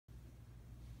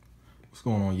What's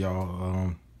going on,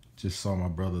 y'all? Just saw my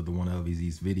brother, the one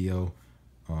LVZ's video.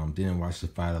 Didn't watch the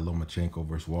fight of Lomachenko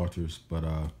versus Walters, but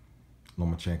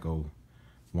Lomachenko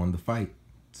won the fight.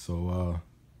 So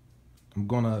I'm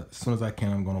gonna, as soon as I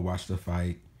can, I'm gonna watch the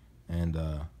fight and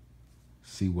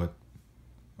see what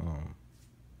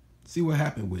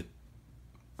happened with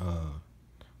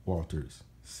Walters.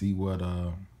 See what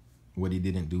he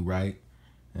didn't do right,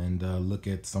 and look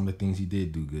at some of the things he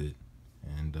did do good,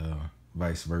 and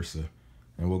vice versa,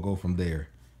 and we'll go from there.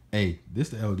 Hey, this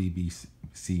the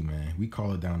LDBC, man. We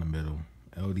call it down the middle.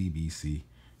 LDBC. You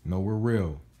know, we're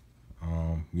real.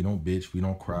 We don't bitch. We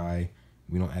don't cry.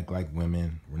 We don't act like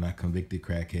women. We're not convicted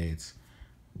crackheads.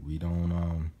 We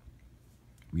don't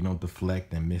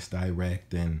deflect and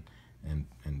misdirect and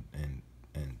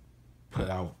put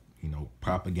out,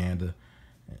 propaganda.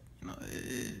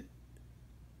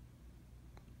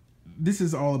 This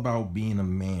is all about being a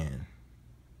man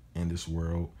in this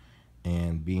world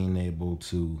and being able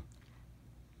to,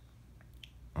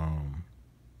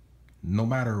 no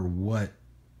matter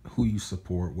who you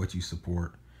support, what you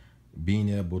support, being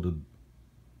able to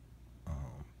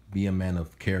be a man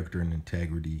of character and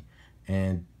integrity,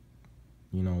 and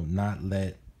not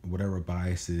let whatever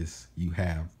biases you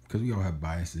have, because we all have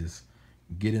biases,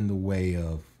 get in the way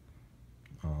of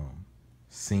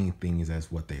seeing things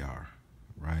as what they are,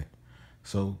 right?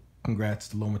 So congrats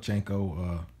to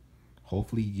Lomachenko.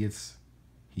 Hopefully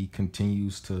he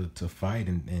continues to fight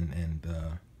and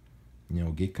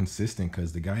get consistent,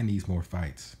 because the guy needs more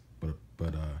fights. But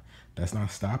that's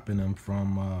not stopping him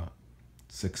from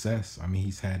success. I mean,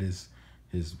 he's had his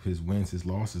wins, his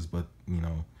losses, but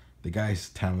the guy's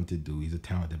a talented dude. He's a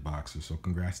talented boxer. So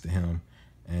congrats to him.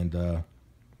 And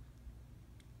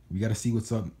we got to see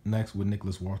what's up next with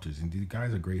Nicholas Walters. And the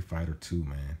guy's a great fighter too,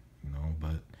 man.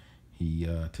 But he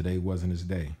today wasn't his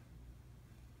day.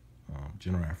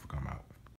 General Africa, I'm out.